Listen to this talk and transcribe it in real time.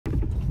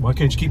Why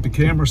can't you keep the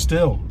camera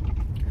still?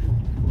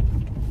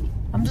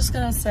 I'm just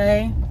gonna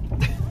say,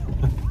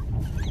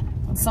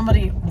 when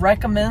somebody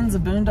recommends a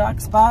boondock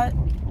spot,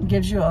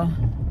 gives you a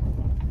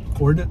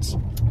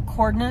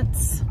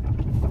Coordinates,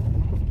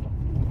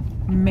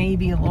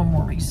 maybe a little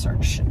more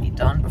research should be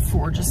done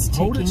before just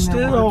taking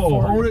their word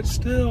for it. Hold it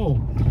still.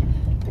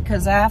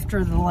 Because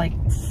after the like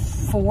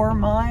 4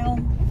 mile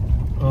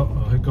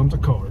here comes a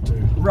car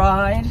too.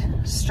 ride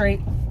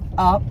straight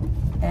up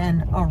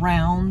and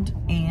around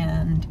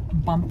and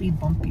bumpy,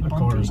 A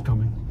car is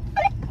coming.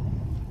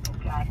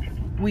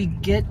 we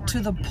get to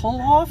the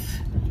pull-off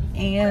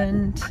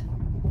and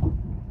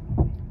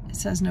it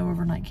says no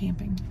overnight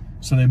camping.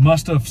 So they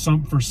must have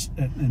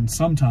in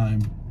some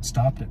time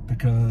stopped it,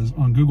 because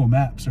on Google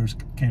Maps there's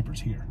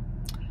campers here.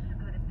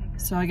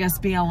 So I guess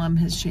BLM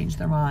has changed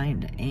their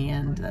mind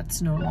and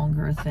that's no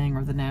longer a thing,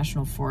 or the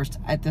National Forest.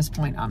 At this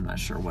point, I'm not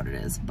sure what it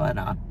is, but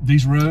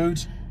these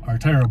roads are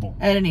terrible.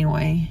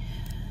 Anyway,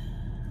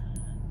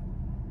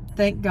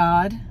 thank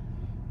God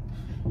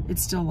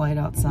it's still light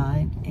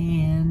outside,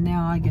 and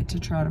now I get to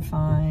try to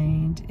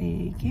find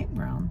a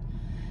campground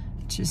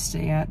to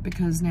stay at,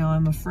 because now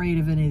I'm afraid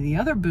of any of the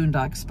other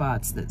boondock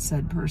spots that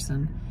said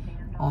person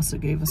also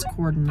gave us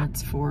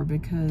coordinates for,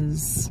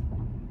 because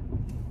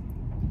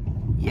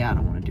yeah, I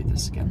don't want to do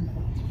this again.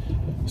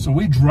 So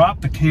we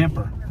dropped the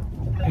camper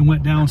and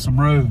went down some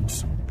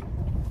roads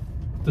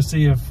to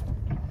see if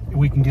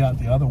we can get out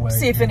the other way.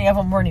 See if any of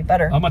them were any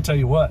better. I'm gonna tell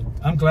you what,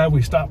 I'm glad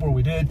we stopped where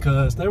we did,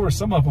 because there were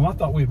some of them I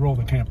thought we'd roll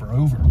the camper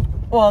over.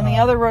 Well, on the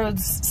other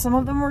roads, some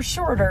of them were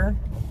shorter,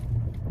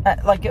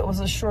 like it was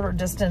a shorter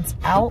distance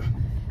out.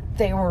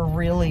 They were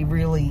really,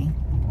 really,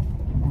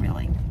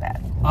 really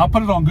bad. I'll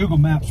put it on Google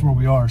Maps where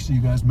we are, so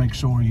you guys make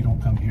sure you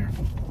don't come here.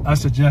 I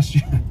suggest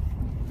you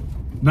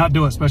not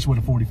do it, especially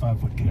with a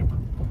 45-foot camper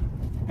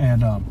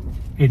and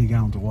 80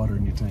 gallons of water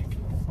in your tank.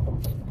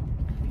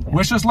 Yeah.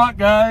 Wish us luck,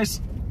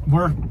 guys.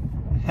 We're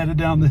headed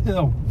down the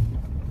hill.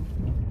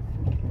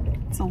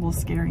 It's a little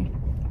scary,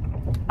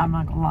 I'm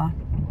not gonna lie.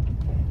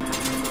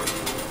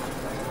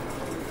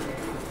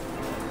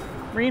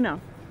 Reneau.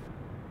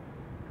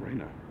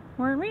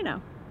 We're in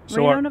Reneau.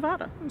 Reneau,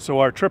 Nevada. So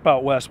our trip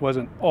out west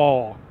wasn't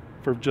all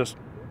for just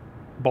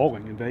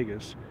bowling in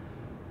Vegas.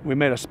 We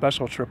made a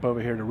special trip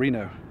over here to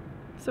Reneau.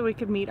 So we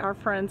could meet our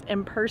friends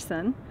in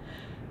person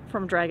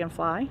from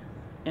Dragonfly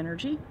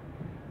Energy.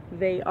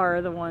 They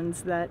are the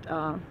ones that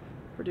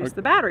produce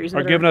the batteries.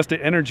 Are giving us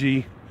the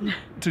energy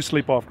to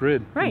sleep off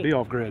grid, right, and be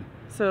off grid.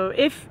 So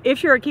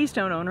if you're a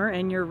Keystone owner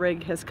and your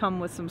rig has come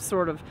with some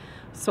sort of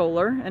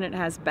solar and it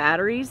has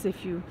batteries,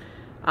 if you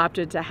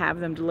opted to have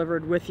them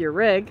delivered with your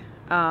rig,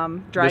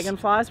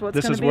 Dragonfly is what's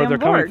going to be on board. This is where they're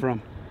coming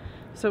from.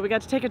 So we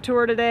got to take a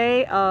tour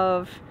today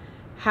of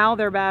how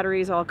their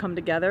batteries all come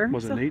together.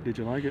 Was it neat? Did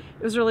you like it?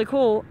 It was really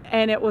cool,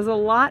 and it was a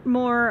lot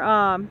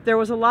more, there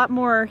was a lot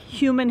more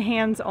human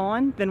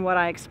hands-on than what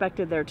I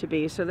expected there to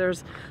be. So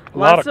there's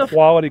lots of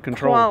quality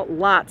control.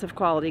 Lots of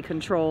quality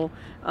control.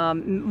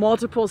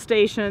 Multiple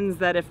stations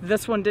that if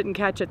this one didn't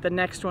catch it, the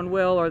next one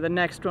will, or the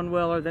next one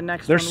will, or the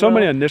next one will. There's so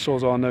many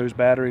initials on those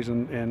batteries,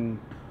 and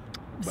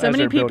so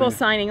many people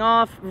signing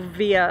off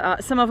via,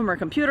 some of them are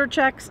computer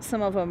checks,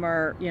 some of them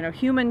are, you know,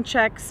 human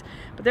checks,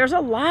 but there's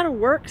a lot of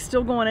work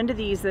still going into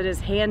these that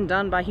is hand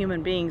done by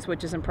human beings,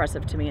 which is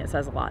impressive to me. It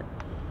says a lot.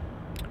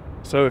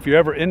 So if you're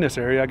ever in this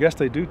area, I guess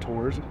they do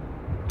tours.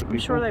 I'm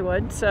sure they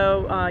would.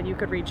 So you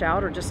could reach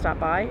out or just stop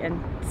by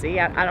and see.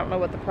 I don't know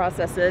what the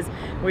process is.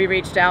 We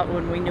reached out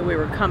when we knew we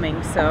were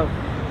coming, so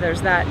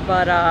there's that.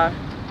 But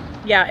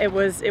yeah, it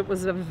was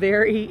a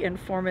very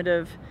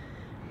informative.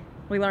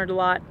 We learned a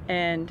lot,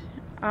 and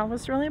I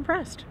was really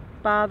impressed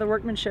by the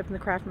workmanship and the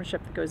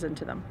craftsmanship that goes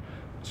into them.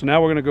 So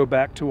now we're going to go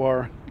back to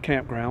our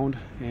campground,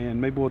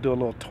 and maybe we'll do a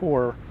little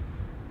tour,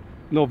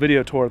 little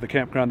video tour of the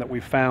campground that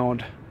we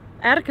found.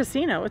 At a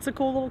casino. It's a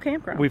cool little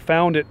campground. We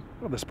found it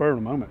on the spur of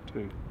the moment,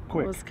 too.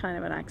 Quick. It was kind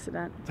of an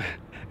accident.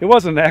 It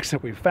wasn't an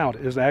accident we found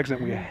it. It was an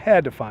accident we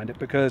had to find it,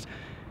 because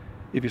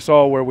if you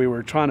saw where we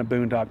were trying to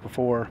boondock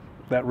before,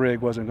 that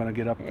rig wasn't going to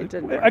get up. It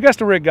didn't work. I guess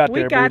the rig got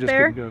there, but we just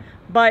there, couldn't go.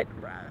 But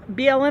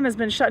BLM has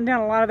been shutting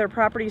down a lot of their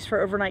properties for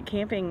overnight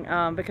camping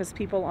because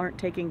people aren't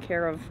taking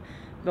care of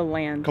the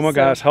land. Come on,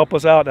 guys, help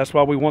us out. That's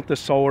why we want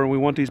this solar and we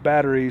want these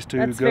batteries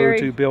to go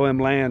to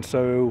BLM land.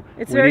 So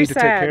we need to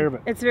take care of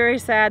it. It's very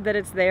sad that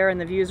it's there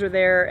and the views are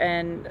there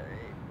and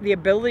the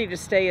ability to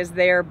stay is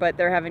there, but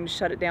they're having to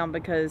shut it down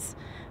because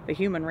the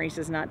human race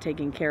is not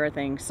taking care of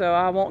things. So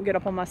I won't get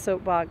up on my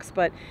soapbox,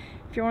 but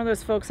if you're one of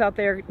those folks out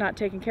there not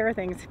taking care of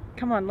things,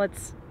 come on,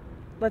 let's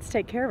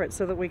take care of it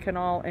so that we can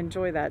all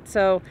enjoy that.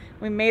 So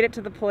we made it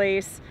to the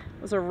place.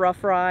 It was a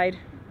rough ride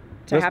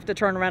to have to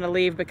turn around and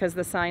leave because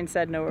the sign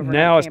said no overnight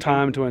Now it's camping.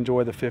 Time to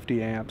enjoy the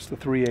 50 amps, the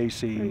 3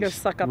 ACs, and go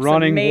suck up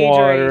running some major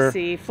water.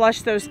 AC,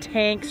 flush those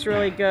tanks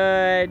really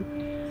good.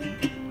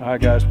 All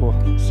right, guys, we'll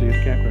see you at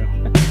the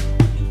campground.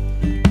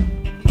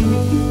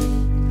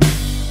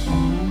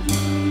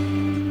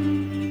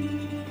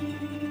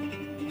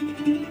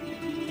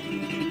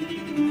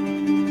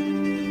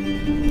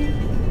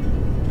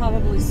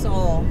 Probably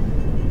saw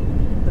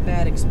the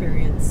bad experience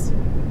experience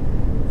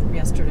from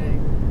yesterday?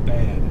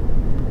 Bad.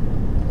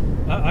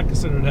 I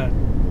consider that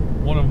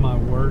one of my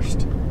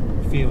worst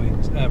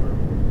feelings ever,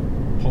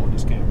 pulling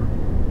this camper.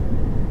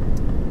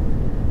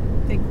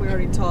 I think we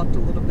already talked a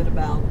little bit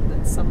about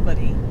that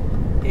somebody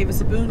gave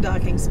us a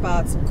boondocking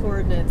spot, some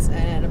coordinates,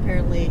 and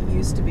apparently it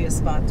used to be a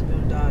spot to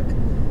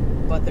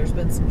boondock, but there's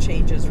been some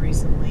changes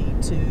recently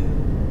to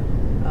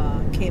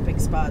camping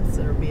spots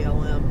that are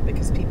BLM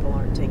because people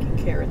aren't taking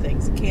care of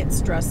things. I can't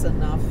stress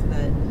enough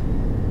that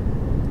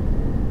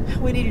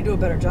we need to do a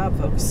better job,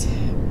 folks,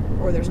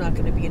 or there's not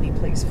going to be any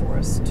place for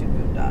us to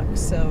boondock.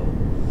 So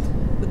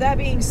with that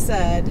being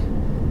said,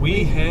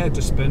 we had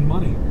to spend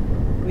money.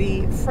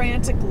 We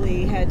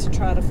frantically had to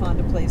try to find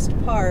a place to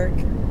park.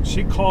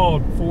 She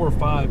called 4 or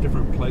 5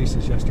 different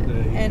places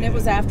yesterday. And it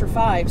was after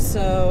 5,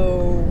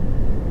 so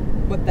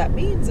what that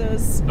means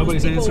is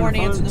nobody's most people weren't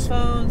answering answering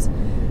the phones.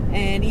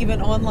 And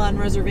even online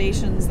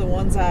reservations, the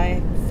ones I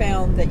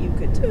found that you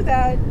could do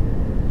that,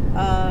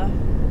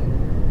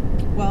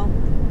 well,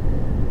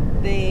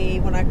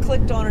 when I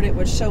clicked on it, it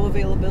would show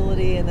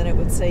availability and then it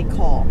would say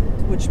call,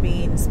 which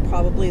means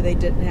probably they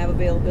didn't have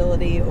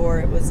availability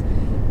or it was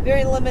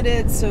very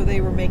limited, so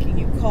they were making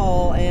you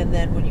call, and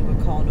then when you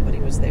would call, nobody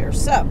was there.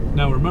 So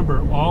now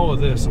remember all of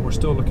this, and we're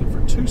still looking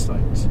for 2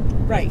 sites,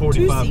 right,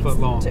 45 foot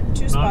long,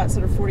 two spots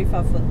that are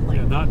 45 foot in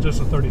length. Yeah, not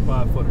just a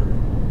 35 footer.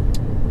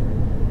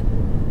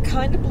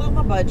 Kind of blew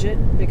my budget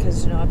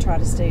because, you know, I try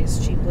to stay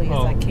as cheaply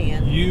as I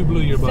can. You blew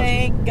your budget.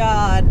 Thank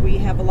God we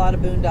have a lot of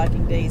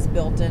boondocking days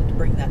built in to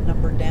bring that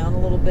number down a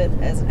little bit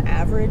as an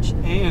average.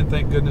 And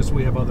thank goodness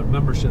we have other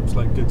memberships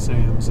like Good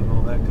Sam's and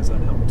all that, because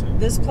that helped too.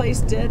 This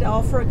place did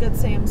offer a Good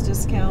Sam's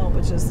discount,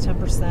 which is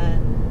 10%,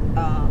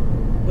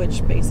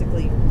 which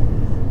basically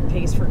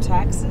pays for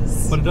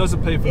taxes. But it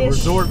doesn't pay for the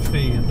resort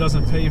fee, it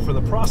doesn't pay for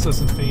the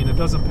processing fee, and it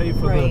doesn't pay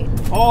for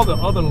all the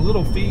other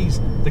little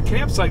fees. The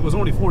campsite was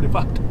only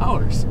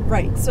 $45.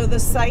 Right, so the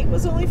site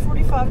was only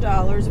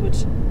 $45,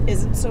 which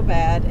isn't so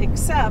bad,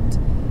 except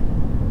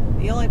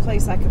the only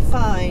place I could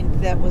find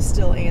that was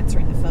still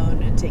answering the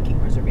phone and taking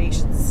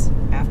reservations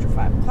after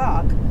 5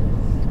 o'clock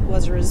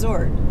was a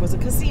resort, was a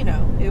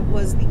casino. It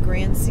was the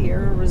Grand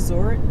Sierra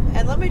Resort,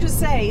 and let me just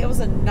say, it was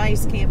a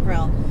nice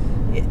campground.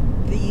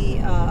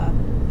 The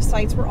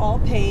sites were all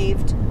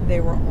paved. They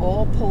were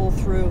all pulled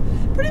through.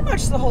 Pretty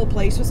much the whole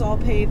place was all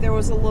paved. There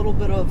was a little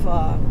bit of,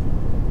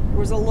 there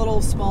was a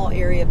little small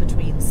area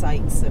between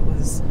sites that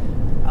was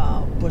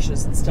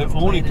bushes and stuff. The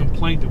only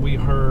complaint that we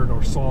heard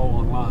or saw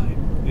online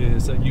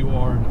is that you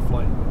are in the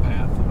flight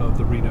path of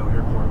the Reneau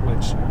airport,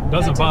 which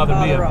doesn't bother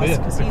me a bit.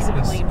 Because he's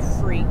a plane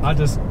freak. I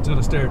just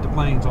gonna stare at the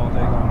planes all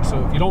day long.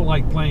 So if you don't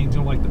like planes, you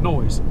don't like the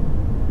noise,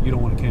 you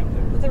don't want to camp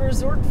there. But the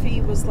resort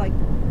fee was like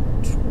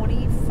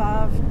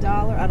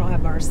 $25. I don't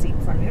have my receipt in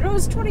front of me. It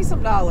was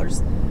 $20-some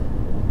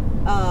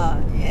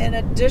in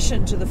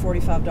addition to the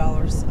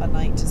 $45 a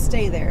night to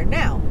stay there.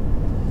 Now,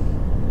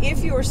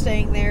 if you were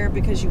staying there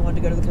because you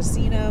wanted to go to the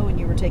casino and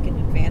you were taking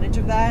advantage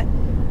of that,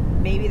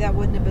 maybe that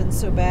wouldn't have been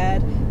so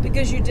bad,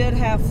 because you did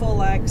have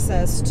full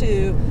access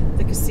to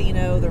the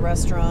casino, the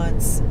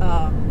restaurants,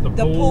 the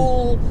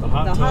pool, the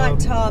hot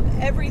tub,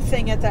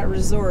 everything at that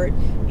resort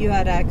you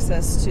had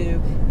access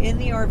to. In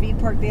the RV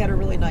park, they had a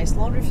really nice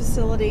laundry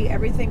facility.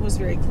 Everything was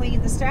very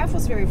clean. The staff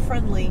was very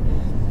friendly.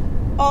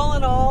 All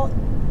in all,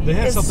 they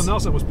had something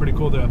else that was pretty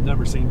cool that I've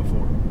never seen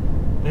before.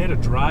 They had a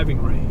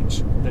driving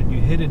range that you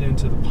hit it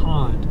into the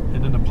pond,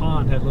 and then the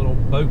pond had little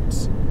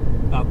boats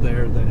out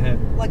there that had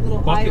like little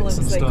buckets islands,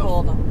 and they stuff.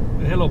 called them.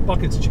 They had little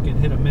buckets that you can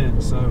hit them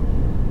in. So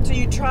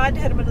you tried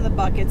to hit them into the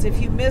buckets. If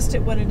you missed,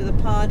 it went into the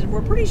pond, and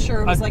we're pretty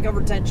sure it was like a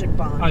retention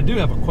pond. I do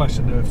have a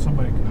question, though, if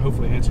somebody can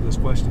hopefully answer this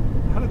question.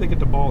 How did they get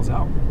the balls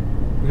out?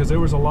 Because there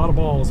was a lot of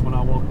balls when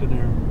I walked in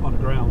there on the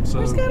ground. So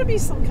there's got to be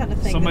some kind of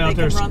thing that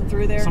they can run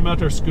through there. Somebody out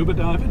there scuba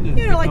diving. And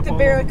you know, like the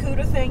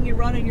barracuda thing you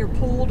run in your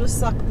pool to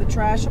suck the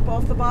trash up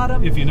off the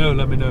bottom. If you know,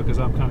 let me know, because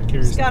I'm kind of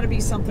curious. There's got to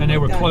be something. And they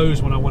like were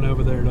closed when I went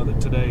over there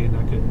today, and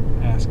I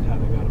couldn't ask how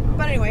they got them out.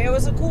 But anyway, it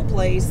was a cool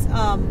place.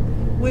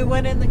 We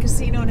went in the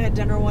casino and had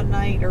dinner one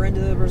night, or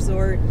into the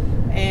resort,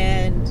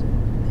 and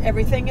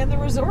everything in the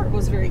resort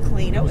was very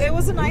clean. It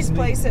was a nice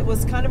place. It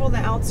was kind of on the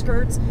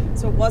outskirts,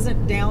 so it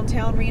wasn't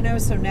downtown Reno,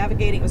 so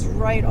navigating was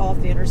right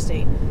off the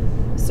interstate.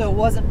 So it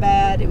wasn't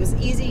bad. It was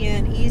easy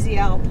in, easy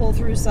out, pull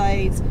through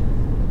sites.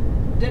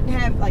 Didn't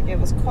have, like, it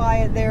was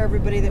quiet there.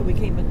 Everybody that we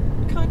came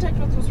in contact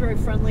with was very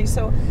friendly.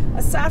 So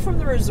aside from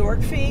the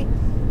resort fee,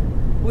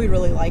 we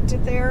really liked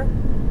it there.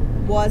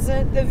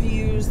 Wasn't the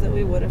views that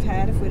we would have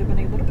had if we'd have been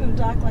able to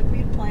boondock like we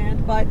had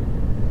planned, but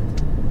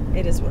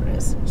it is what it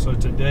is. So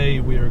today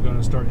we are going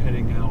to start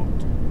heading out,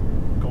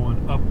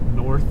 going up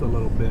north a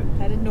little bit.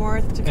 Headed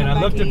north to come back And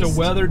I looked east. at the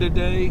weather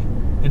today,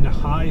 and the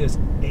high is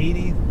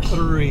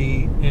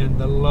 83, and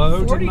the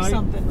low 40 tonight,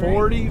 something,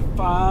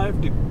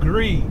 45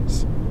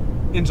 degrees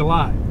in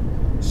July.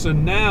 So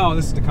now,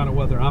 this is the kind of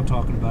weather I'm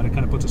talking about. It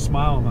kind of puts a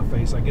smile on my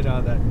face. I get out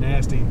of that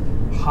nasty,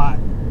 hot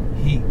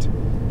heat.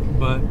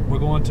 But we're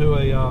going to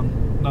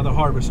another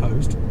Harvest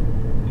Host.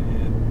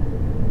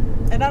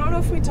 And I don't know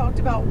if we talked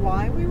about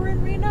why we were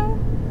in Reno.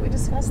 we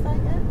discussed that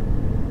yet?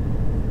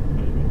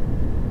 Maybe.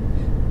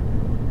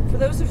 For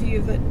those of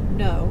you that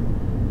know,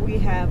 we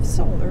have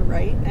solar,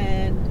 right?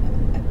 And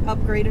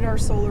upgraded our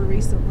solar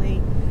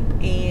recently,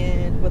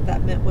 and what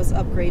that meant was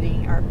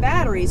upgrading our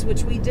batteries,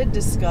 which we did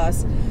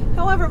discuss.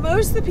 However,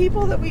 most of the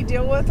people that we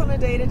deal with on a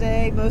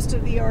day-to-day, most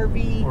of the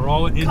RV We're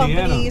all in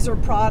companies or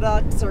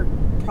products or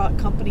product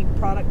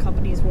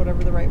companies,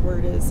 whatever the right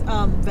word is,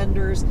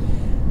 vendors,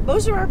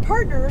 most of our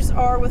partners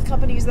are with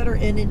companies that are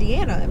in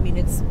Indiana. I mean,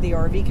 it's the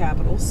RV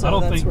capital, so I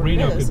don't that's think where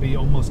Reneau it is. could be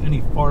almost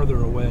any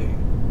farther away.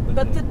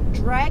 But the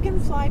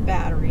Dragonfly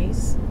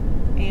batteries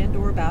and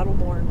or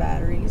Battleborn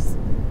batteries,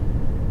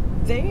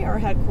 they are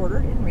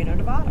headquartered in Reno,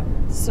 Nevada.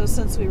 So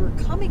since we were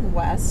coming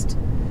west,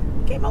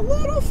 came a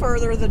little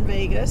further than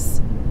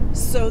Vegas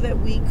so that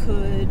we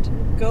could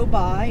go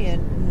by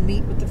and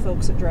meet with the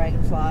folks at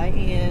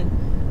Dragonfly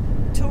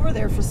and tour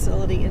their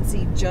facility and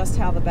see just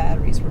how the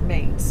batteries were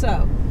made.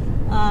 So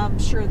I'm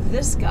sure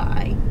this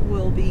guy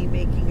will be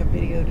making a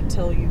video to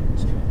tell you,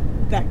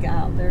 that guy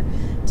out there,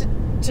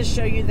 to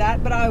show you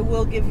that. But I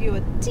will give you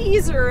a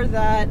teaser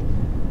that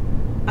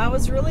I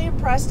was really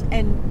impressed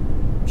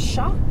and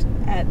shocked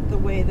at the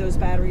way those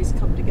batteries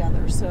come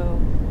together. So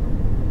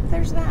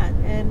there's that.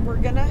 And we're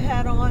gonna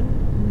head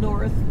on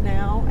north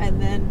now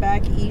and then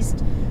back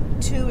east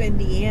to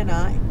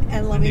Indiana.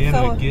 And let me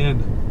throw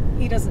again.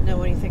 He doesn't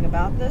know anything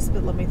about this,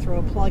 but let me throw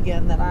a plug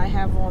in that I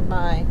have on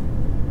my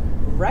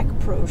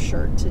RecPro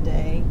shirt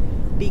today,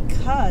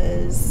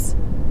 because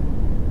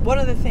one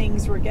of the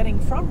things we're getting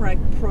from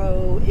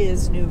RecPro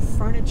is new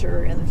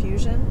furniture in the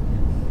Fuzion,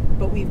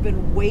 but we've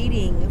been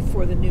waiting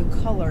for the new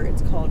color.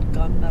 It's called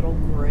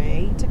gunmetal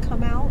gray to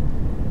come out.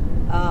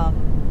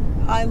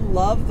 I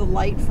love the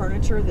light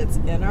furniture that's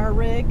in our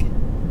rig,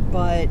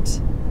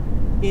 but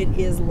it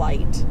is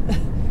light.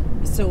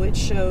 So it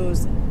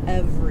shows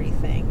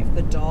everything. If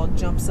the dog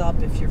jumps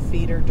up, if your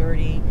feet are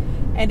dirty,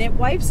 and it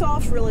wipes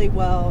off really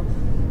well.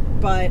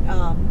 But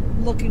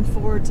looking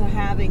forward to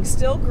having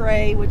still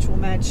gray, which will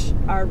match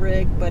our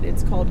rig, but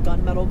it's called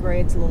gunmetal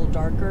gray. It's a little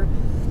darker.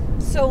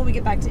 So when we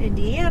get back to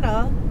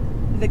Indiana,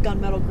 the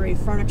gunmetal gray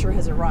furniture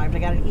has arrived. I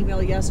got an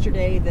email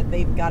yesterday that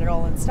they've got it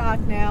all in stock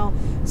now.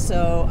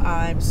 So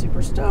I'm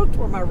super stoked.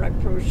 Wore my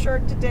RecPro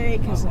shirt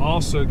today. I've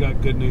also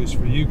got good news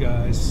for you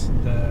guys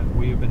that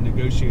we have been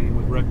negotiating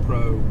with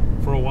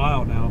RecPro for a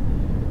while now.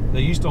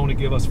 They used to only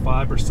give us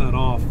 5%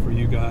 off for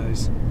you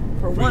guys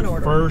for one your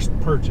order. First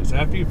purchase.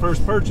 After your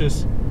first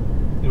purchase,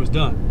 it was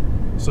done.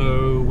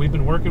 So we've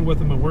been working with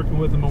them and working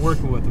with them and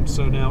working with them.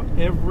 So now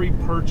every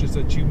purchase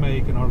that you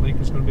make, and our link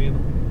is going to be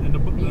in the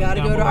book. You got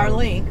to go to our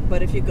link,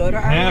 but if you go to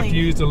our link, have to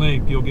use the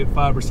link, you'll get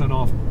 5%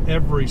 off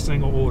every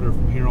single order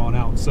from here on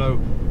out. So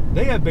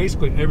they have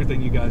basically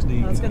everything you guys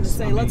need. I was going to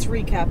say, let's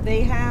recap.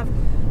 They have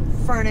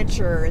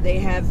furniture, they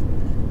have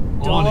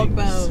dog awnings,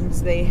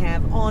 bones, they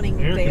have awning,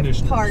 they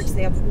have parts,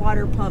 they have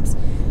water pumps.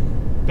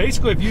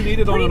 Basically, if you need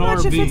it on an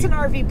RV, pretty much if it's an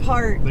RV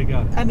part, they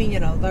got it. I mean, you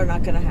know, they're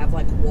not going to have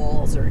like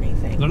walls or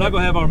anything. They're not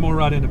going to have our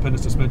MORryde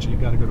independent suspension. You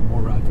got to go to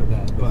MORryde for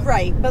that. But.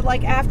 Right, but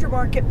like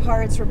aftermarket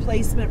parts,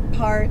 replacement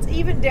parts,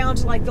 even down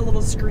to like the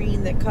little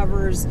screen that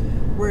covers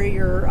where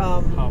your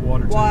hot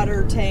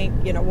water tank,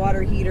 you know,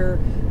 water heater,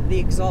 the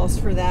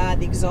exhaust for that,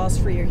 the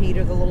exhaust for your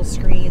heater, the little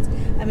screens.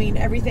 I mean,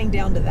 everything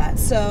down to that.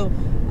 So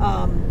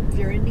if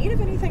you're in need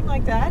of anything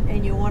like that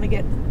and you want to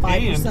get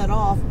 5%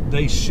 off,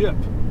 they ship.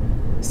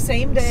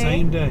 Same day.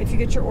 Same day. If you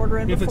get your order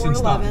in before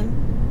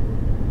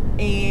 11,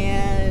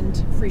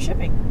 and free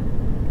shipping.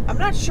 I'm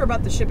not sure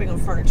about the shipping on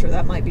furniture.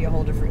 That might be a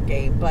whole different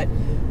game. But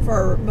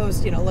for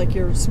most, you know, like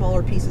your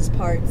smaller pieces,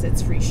 parts,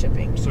 it's free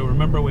shipping. So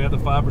remember, we have the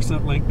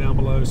 5% link down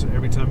below. So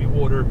every time you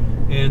order,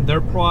 and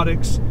their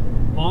products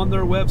on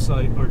their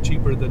website are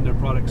cheaper than their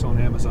products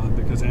on Amazon,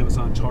 because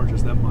Amazon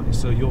charges them money.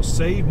 So you'll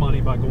save money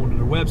by going to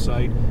their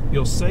website.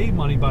 You'll save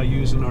money by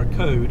using our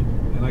code.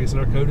 And like I said,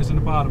 our code is in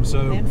the bottom.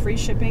 So and free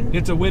shipping.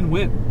 It's a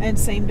win-win. And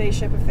same day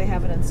ship if they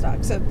have it in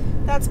stock. So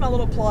that's my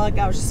little plug.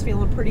 I was just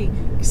feeling pretty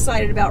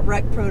excited about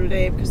RecPro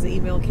today because the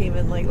email came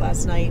in late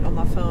last night on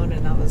my phone,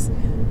 and I was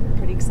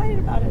pretty excited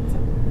about it.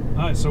 So.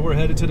 All right, so we're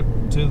headed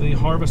to the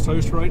Harvest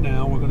Host right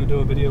now. We're going to do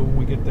a video when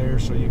we get there,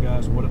 show you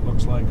guys what it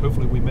looks like.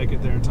 Hopefully we make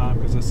it there in time,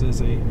 because this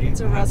is it's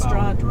a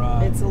restaurant.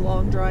 Drive. It's a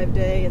long drive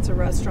day. It's a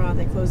restaurant.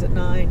 They close at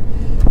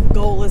 9. The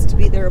goal is to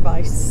be there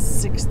by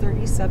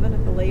 6:37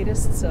 at the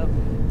latest. So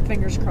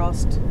fingers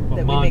crossed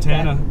that we make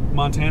that.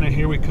 Montana,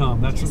 here we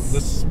come. This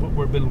is what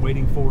we've been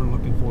waiting for and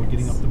looking for,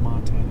 getting up to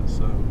Montana.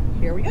 So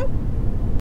here we go.